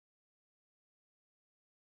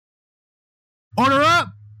Order up!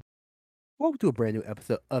 Welcome to a brand new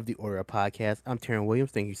episode of the Order Up Podcast. I'm Taryn Williams.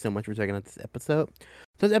 Thank you so much for checking out this episode.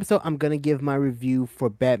 So this episode, I'm going to give my review for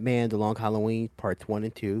Batman The Long Halloween Parts 1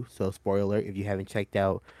 and 2. So spoiler alert, if you haven't checked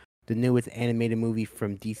out the newest animated movie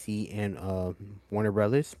from DC and Warner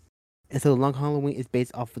Brothers. And so The Long Halloween is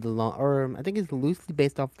based off of I think it's loosely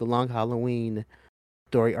based off the Long Halloween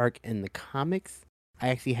story arc in the comics. I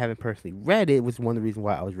actually haven't personally read it, which is one of the reasons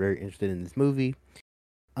why I was very interested in this movie.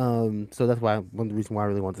 So that's why one of the reasons why I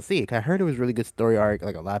really wanted to see it. 'Cause I heard it was a really good story arc.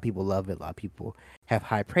 Like a lot of people love it. A lot of people have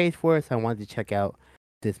high praise for it. So I wanted to check out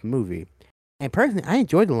this movie. And personally, I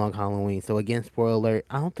enjoyed The Long Halloween. So again, spoiler alert.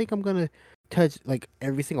 I don't think I'm gonna touch like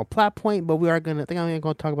every single plot point, but I'm gonna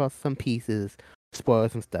talk about some pieces, spoil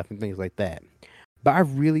some stuff, and things like that. But I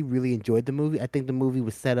really, really enjoyed the movie. I think the movie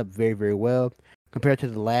was set up very, very well compared to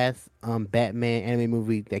the last Batman anime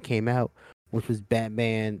movie that came out, which was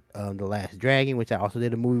Batman The Last Dragon, which I also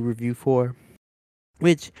did a movie review for,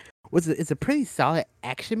 which it's a pretty solid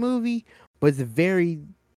action movie, but it's a very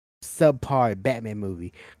subpar Batman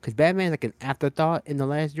movie because Batman's like an afterthought in The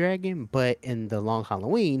Last Dragon, but in The Long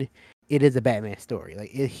Halloween, it is a Batman story.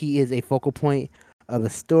 He is a focal point of the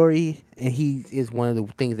story, and he is one of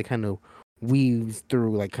the things that kind of weaves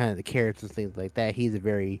through like kind of the characters and things like that. He's a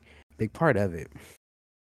very big part of it.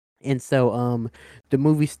 And so, the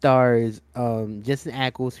movie stars Jensen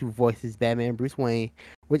Ackles, who voices Batman Bruce Wayne,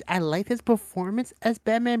 which I liked his performance as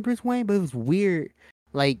Batman Bruce Wayne, but it was weird.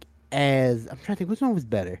 Like, as I'm trying to think, which one was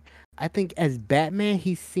better? I think as Batman,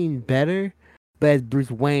 he seemed better, but as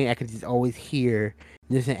Bruce Wayne, I could just always hear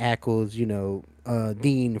Jensen Ackles,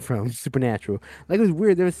 Dean from Supernatural. Like, it was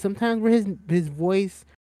weird. There was sometimes where his voice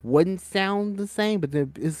wouldn't sound the same, but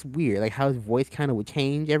it's weird, like how his voice kind of would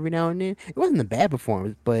change every now and then. It wasn't a bad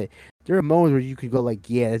performance, but there are moments where you could go like,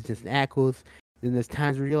 yeah, it's just Ackles. Then there's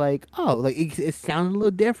times where you're like, oh, like it sounded a little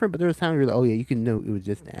different, but there was times where you're like, oh yeah, you can know it was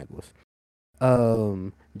just Ackles.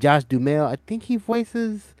 Josh Duhamel, I think he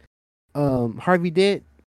voices Harvey Dent,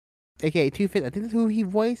 aka Two-Face. I think that's who he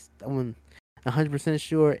voiced. I'm 100%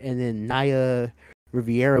 sure. And then Naya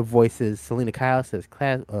Riviera voices Selena Kyle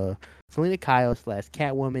Selena Kyle /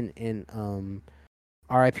 Catwoman, and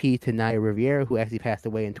R.I.P. to Naya Riviera, who actually passed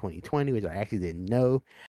away in 2020, which I actually didn't know.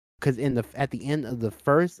 Because at the end of the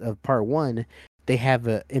first of part 1, they have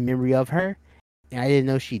a in memory of her, and I didn't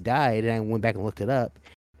know she died, and I went back and looked it up,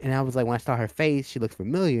 and I was like, when I saw her face, she looked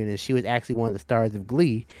familiar, and she was actually one of the stars of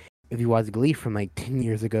Glee. If you watch Glee from like 10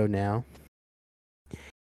 years ago now,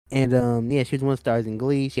 and yeah, she was one of the stars in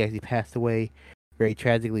Glee. She actually passed away very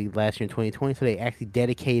tragically last year in 2020. So they actually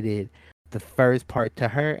dedicated the first part to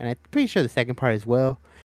her, and I'm pretty sure the second part as well.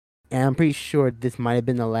 And I'm pretty sure this might have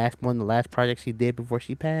been the last project she did before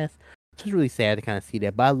she passed. So it's really sad to kind of see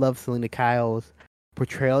that. But I love Selena Kyle's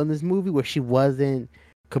portrayal in this movie, where she wasn't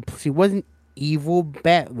evil evil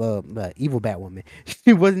Batwoman.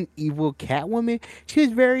 She wasn't evil Catwoman. She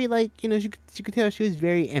was very like, you could tell she was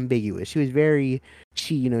very ambiguous. She was very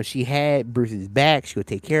she had Bruce's back. She would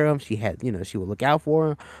take care of him. She had she would look out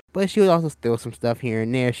for him, but she would also steal some stuff here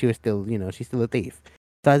and there. She was still she's still a thief.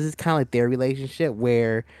 So it's kind of like their relationship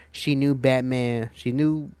where she knew Batman. She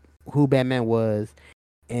knew who Batman was,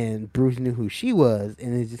 and Bruce knew who she was,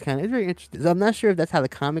 and it's very interesting. So I'm not sure if that's how the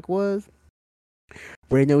comic was,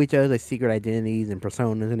 where they know each other's like secret identities and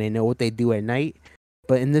personas, and they know what they do at night.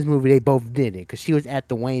 But in this movie, they both did it because she was at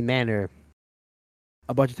the Wayne Manor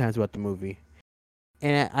a bunch of times throughout the movie,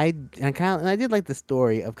 and I did like the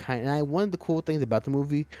story of one of the cool things about the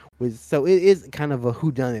movie was, so it is kind of a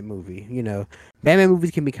whodunit movie. Batman movies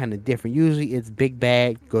can be kind of different. Usually, it's big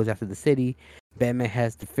bad goes after the city. Batman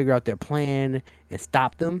has to figure out their plan and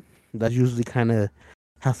stop them. That's usually kind of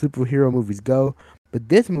how superhero movies go. But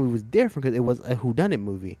this movie was different because it was a whodunit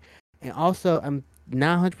movie. And also, I'm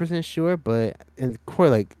not 100% sure, but in core,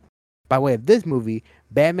 like, by way of this movie,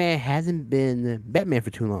 Batman hasn't been Batman for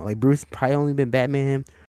too long. Like, Bruce probably only been Batman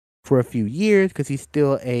for a few years because he's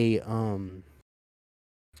still a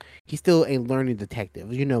learning detective.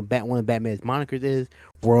 One of Batman's monikers is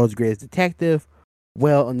world's greatest detective.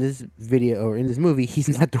 Well, in this video or in this movie,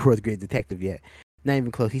 he's not the world's greatest detective yet. Not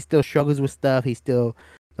even close. He still struggles with stuff. He still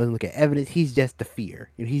doesn't look at evidence. He's just the fear.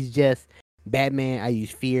 He's just Batman. I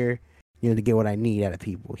use fear, to get what I need out of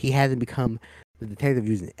people. He hasn't become the detective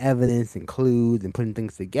using evidence and clues and putting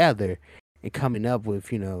things together and coming up with,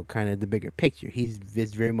 kind of the bigger picture. He's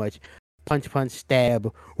just very much punch,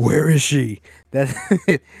 stab. Where is she? That's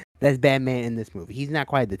that's Batman in this movie. He's not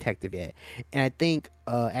quite a detective yet. And I think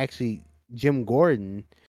actually Jim Gordon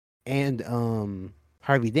and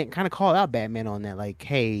Harvey Dent kind of called out Batman on that, like,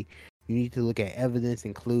 hey, you need to look at evidence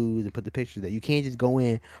and clues and put the pictures that you can't just go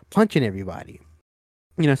in punching everybody.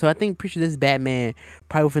 So I think pretty sure this Batman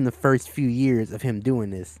probably within the first few years of him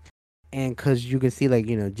doing this, and because you can see like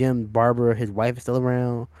Jim Barbara, his wife is still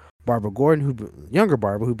around. Barbara Gordon, younger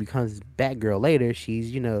Barbara, who becomes Batgirl later,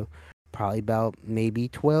 she's probably about maybe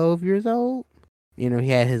 12 years old. He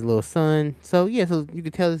had his little son, so yeah, so you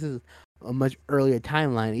can tell this is a much earlier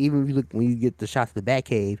timeline. Even if you look when you get the shots of the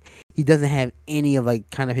Batcave, he doesn't have any of like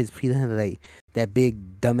kind of he doesn't have like that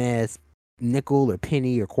big dumbass nickel or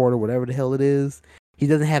penny or quarter, whatever the hell it is. He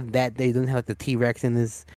doesn't have that. He doesn't have like the T-Rex in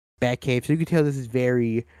his Batcave, so you can tell this is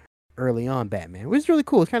very early on Batman, which is really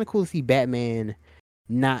cool. It's kind of cool to see Batman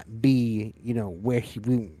not be,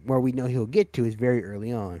 where we know he'll get to is very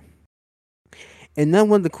early on. And then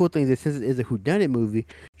one of the cool things is since it is a whodunit movie,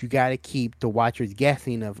 you got to keep the watchers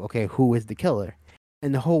guessing of okay, who is the killer.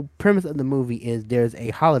 And the whole premise of the movie is there's a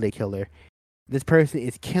holiday killer. This person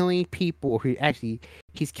is killing people.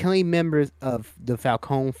 He's killing members of the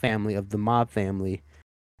Falcone family, of the mob family.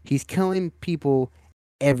 He's killing people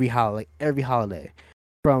every holiday. Every holiday.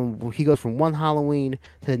 He goes from one Halloween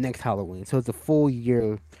to the next Halloween, so it's a full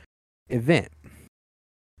year event.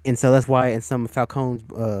 And so that's why in some Falcone's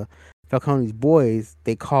boys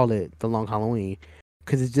they call it the Long Halloween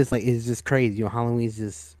because it's just crazy. Halloween's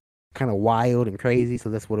just kind of wild and crazy, so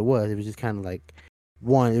that's what it was. It was just kind of like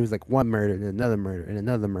one murder and another murder and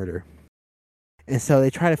another murder, and so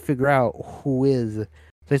they try to figure out who is. So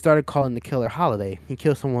they started calling the killer Holiday. He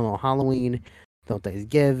killed someone on Halloween, on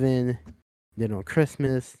Thanksgiving, then on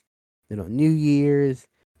Christmas, then on New Year's,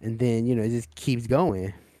 and then it just keeps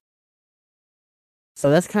going.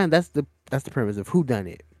 So that's the premise of who done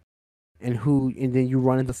it, and then you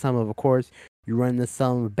run into of course, you run into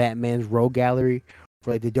some of Batman's rogue gallery,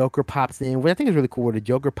 where like the Joker pops in. What I think is really cool, where the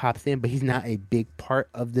Joker pops in, but he's not a big part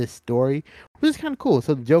of this story, which is kind of cool.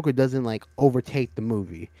 So the Joker doesn't like overtake the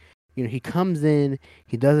movie. He comes in,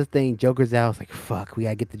 he does his thing, Joker's out. It's like fuck, we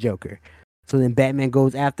gotta get the Joker. So then Batman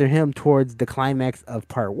goes after him towards the climax of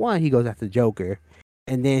part one. He goes after Joker,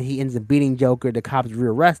 and then he ends up beating Joker. The cops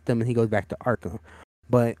rearrest him, and he goes back to Arkham.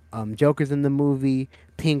 But Joker's in the movie.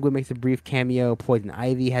 Penguin makes a brief cameo. Poison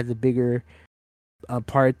Ivy has a bigger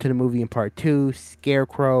part to the movie in part two.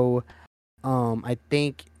 Scarecrow. I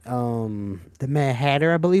think the Mad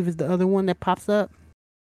Hatter, I believe, is the other one that pops up.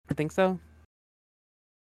 I think so.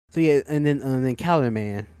 So yeah, and then Calendar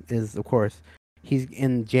Man is, of course, he's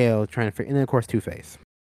in jail trying to figure, and then of course Two-Face.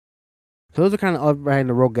 So those are kind of all right in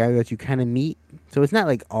the rogue guys that you kind of meet. So it's not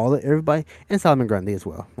like all of everybody, and Solomon Grundy as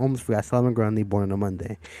well. Almost forgot Solomon Grundy, born on a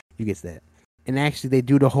Monday. You get that. And actually, they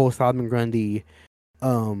do the whole Solomon Grundy,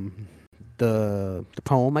 the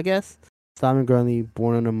poem, I guess. Solomon Grundy,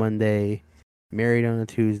 born on a Monday, married on a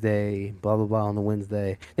Tuesday, blah blah blah on the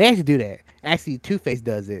Wednesday. They actually do that. Actually, Two-Face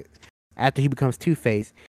does it. After he becomes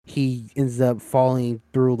Two-Face, he ends up falling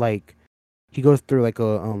through he goes through like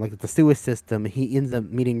the sewage system. And he ends up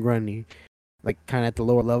meeting Grundy, like kind of at the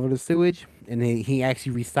lower level of the sewage, and he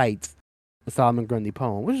actually recites the Solomon Grundy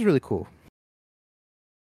poem, which is really cool.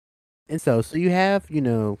 And so you have kind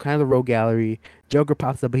of the rogue gallery. Joker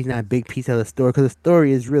pops up, but he's not a big piece of the story because the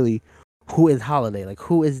story is really who is Holiday, like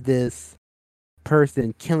who is this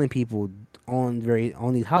person killing people on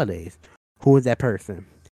these holidays? Who is that person?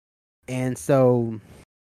 And so,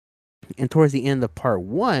 and towards the end of part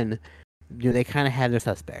one, they kind of have their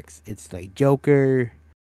suspects. It's like Joker,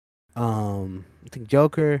 I think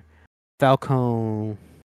Joker, Falcone,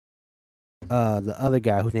 the other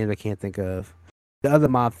guy whose name I can't think of, the other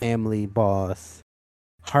mob family boss,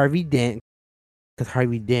 Harvey Dent, because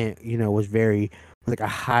Harvey Dent, was like a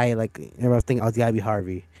high, like everyone was thinking, oh, it's gotta be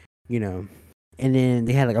Harvey, and then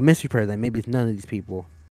they had like a mystery person, like maybe it's none of these people,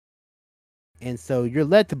 and so you're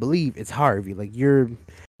led to believe it's Harvey. Like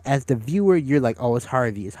as the viewer, you're like, oh, it's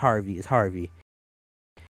Harvey, it's Harvey, it's Harvey.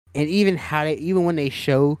 And even when they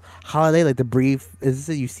show Holiday, like the brief,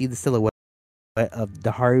 you see the silhouette of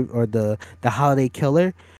the Holiday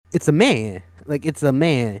killer. It's a man, it's a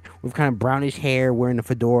man with kind of brownish hair, wearing a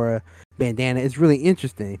fedora, bandana. It's really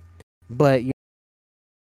interesting, but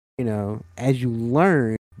as you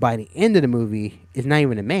learn by the end of the movie, it's not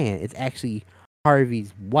even a man. It's actually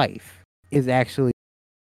Harvey's wife. Is actually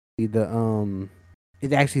the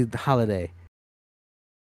Holiday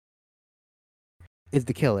is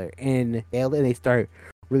the killer, and they start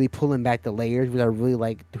really pulling back the layers, which I really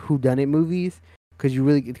like the whodunit movies,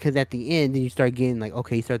 because at the end then you start getting like,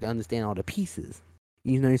 okay, you start to understand all the pieces.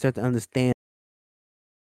 You start to understand,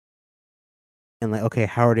 and like, okay,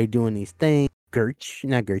 how are they doing these things?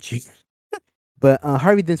 Not Gertrude, but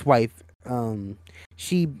Harvey Dent's wife,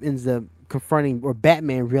 she ends up confronting, or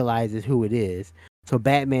Batman realizes who it is. So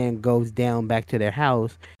Batman goes down back to their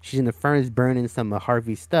house. She's in the furnace burning some of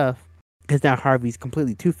Harvey's stuff. because now Harvey's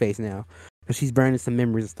completely Two Face now, because she's burning some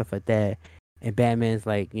memories and stuff like that. And Batman's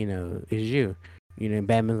like, it's you. And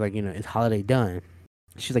Batman's like, is Holiday done?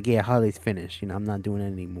 She's like, yeah, Holiday's finished. I'm not doing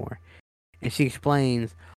it anymore. And she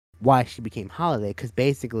explains why she became Holiday, because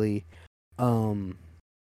basically, um,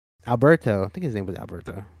 Alberto, I think his name was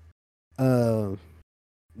Alberto, uh,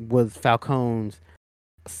 was Falcone's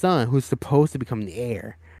son, who's supposed to become the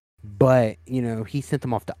heir. But, he sent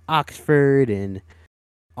him off to Oxford and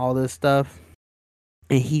all this stuff.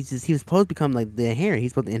 And he was supposed to become like the inherit.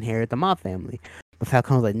 He's supposed to inherit the mob family. But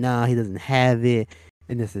Falcone's like, nah, he doesn't have it,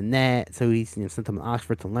 and this and that. So he's sent him to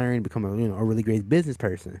Oxford to learn, become a really great business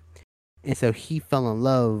person. And so he fell in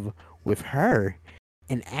love with her.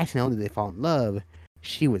 And actually, not only did they fall in love,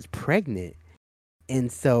 she was pregnant.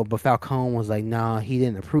 And so, but Falcone was like, nah, he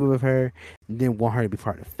didn't approve of her, didn't want her to be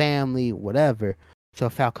part of the family, whatever. So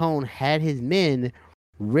Falcone had his men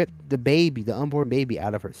rip the baby, the unborn baby,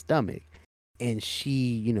 out of her stomach. And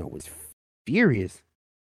she, was furious.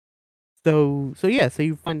 So yeah, so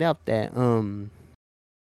you find out that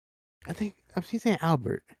I think she's saying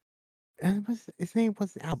Albert. His name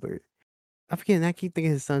wasn't Albert. I forget. I keep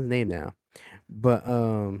thinking his son's name now. But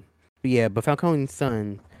yeah, but Falcone's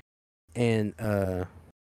son and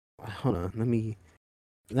hold on,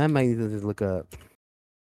 I might need to just look up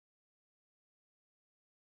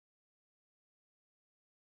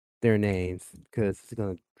their names because it's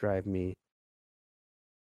gonna drive me.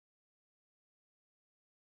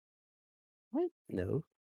 What? No.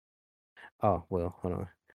 Oh well, hold on.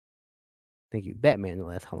 Thank you, Batman. The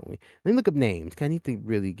Last Halloween. Let me look up names. 'Cause I need to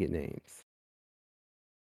really get names.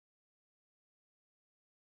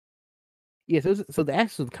 Yeah, so the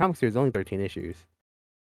actual comic series is only 13 issues.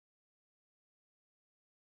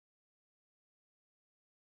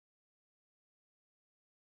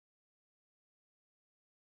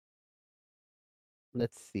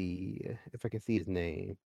 Let's see if I can see his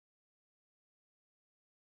name.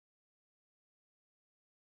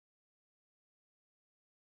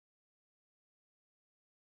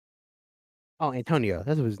 Oh, Antonio.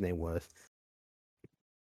 That's what his name was.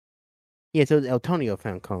 Yeah, so it's Antonio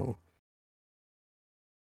Falcone.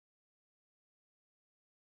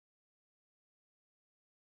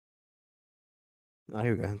 Oh,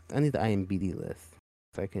 here we go. I need the IMBD list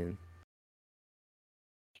so I can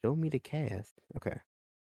show me the cast. Okay.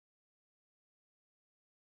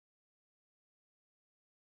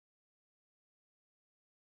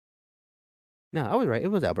 No, I was right. It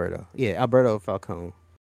was Alberto. Yeah, Alberto Falcone.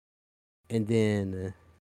 And then,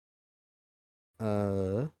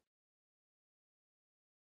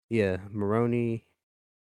 yeah, Maroni,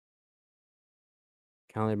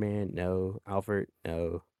 Calendar Man, no. Alfred,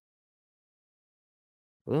 no.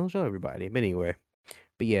 We don't show everybody, but anyway.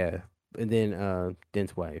 But yeah, and then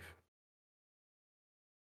Dent's wife.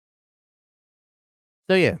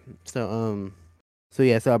 So yeah, so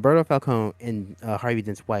so Alberto Falcone and Harvey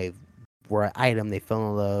Dent's wife were an item. They fell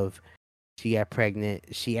in love. She got pregnant.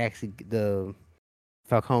 The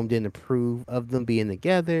Falcone didn't approve of them being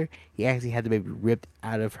together. He actually had the baby ripped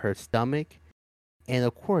out of her stomach, and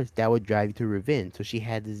of course that would drive you to revenge. So she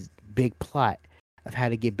had this big plot of how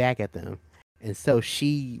to get back at them, and so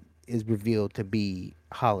she is revealed to be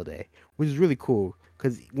Holiday, which is really cool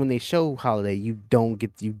because when they show Holiday, it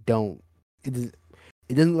doesn't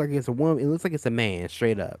look like it's a woman. It looks like it's a man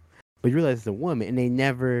straight up, but you realize it's a woman, and they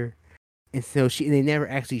never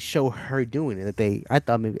actually show her doing it. I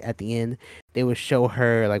thought maybe at the end they would show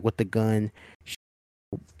her like with the gun,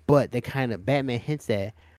 but they kind of Batman hints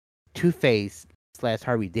that Two Face slash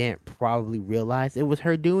Harvey Dent probably realized it was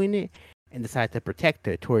her doing it and decided to protect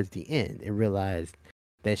her towards the end and realized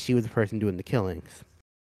that she was the person doing the killings.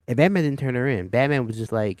 And Batman didn't turn her in. Batman was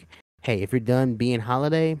just like, "Hey, if you're done being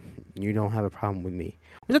Holiday, you don't have a problem with me."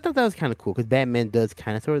 Which I thought that was kind of cool because Batman does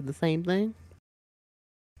kind of sort of the same thing,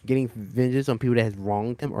 getting vengeance on people that has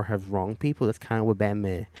wronged him or have wronged people. That's kind of what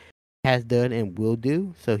Batman has done and will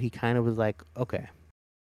do. So he kind of was like, okay.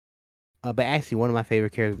 But actually, one of my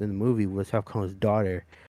favorite characters in the movie was Falcone's daughter,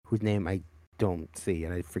 whose name I don't see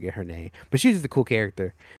and I forget her name. But she was just a cool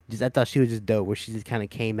character. I thought she was just dope. Where she just kind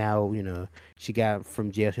of came out, she got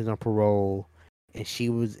from jail. She was on parole, and she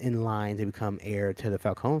was in line to become heir to the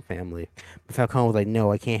Falcone family. But Falcone was like,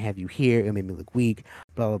 "No, I can't have you here. It made me look weak."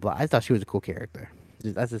 Blah blah blah. I thought she was a cool character.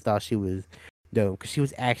 I just thought she was dope because she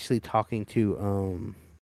was actually talking to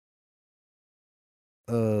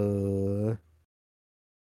uh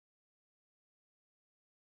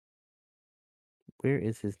where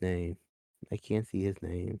is his name? I can't see his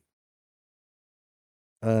name.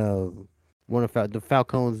 Uh, one of the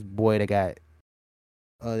Falcone's boy that got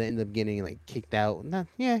that ended up getting like kicked out. Not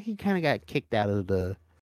yeah, he kind of got kicked out of the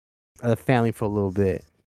family for a little bit,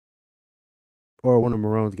 or one of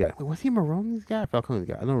Marone's guys. Wait, was he Marone's guy? Falcone's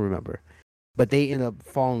guy? I don't remember. But they end up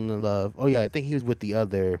falling in love. Oh yeah, I think he was with the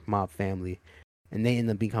other mob family, and they end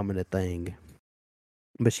up becoming a thing.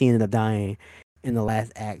 But she ended up dying in the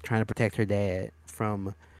last act, trying to protect her dad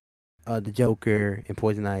from the Joker and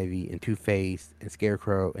Poison Ivy and Two Face and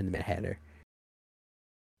Scarecrow and the Mad Hatter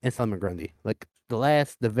and Solomon Grundy. Like the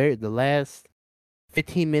last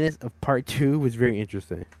 15 minutes of part two was very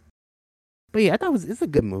interesting. But yeah, I thought it's a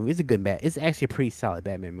good movie. It's actually a pretty solid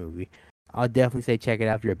Batman movie. I'll definitely say check it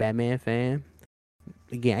out if you're a Batman fan.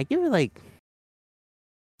 Again, I give it like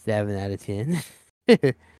 7 out of 10.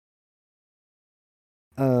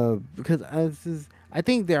 Because I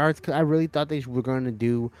think there are. Cause I really thought they were going to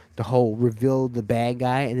do the whole reveal the bad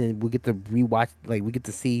guy, and then we get to rewatch. Like we get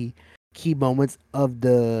to see key moments of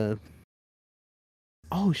the.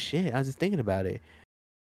 Oh shit! I was just thinking about it.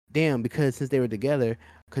 Damn, because since they were together,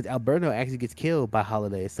 because Alberto actually gets killed by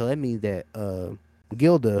Holiday, so that means that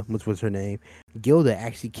Gilda, which was her name, Gilda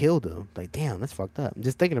actually killed him. Like, damn, that's fucked up. I'm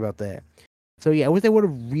just thinking about that. So yeah, I wish they would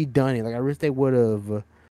have redone it. Like, I wish they would have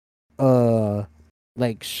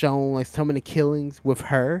like shown like some of the killings with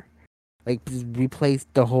her, like just replaced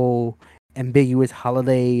the whole ambiguous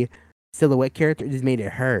Holiday silhouette character, just made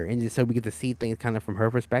it her, and just so we get to see things kind of from her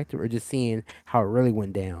perspective, or just seeing how it really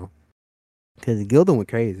went down. Because Gilda went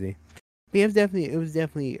crazy. But yeah, it was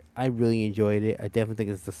definitely, I really enjoyed it. I definitely think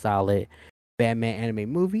it's a solid Batman anime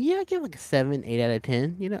movie. Yeah, I give it like a 7, 8 out of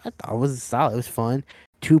 10. You know, I thought it was solid. It was fun.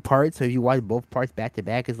 2 parts, so if you watch both parts back to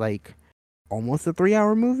back, it's like almost a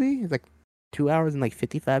 3-hour movie. It's like 2 hours and like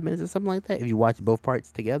 55 minutes or something like that if you watch both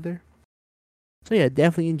parts together. So yeah,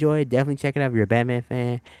 definitely enjoy it. Definitely check it out if you're a Batman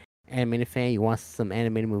fan, animated fan, you want some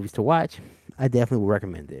animated movies to watch. I definitely will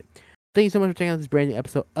recommend it. Thank you so much for checking out this brand new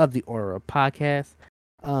episode of the Aura Podcast.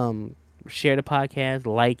 Share the podcast,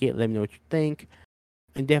 like it, let me know what you think.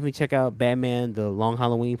 And definitely check out Batman The Long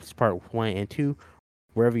Halloween Part 1 and 2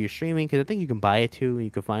 wherever you're streaming, because I think you can buy it too, and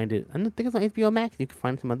you can find it. I don't think it's on HBO Max. You can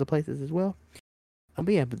find it some other places as well.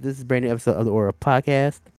 But yeah, but this is a brand new episode of the Aura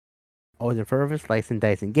Podcast. Always in fervor, slicing,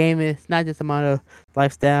 dicing, gaming. It's not just a matter of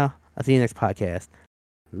lifestyle. I'll see you next podcast.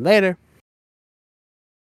 Later.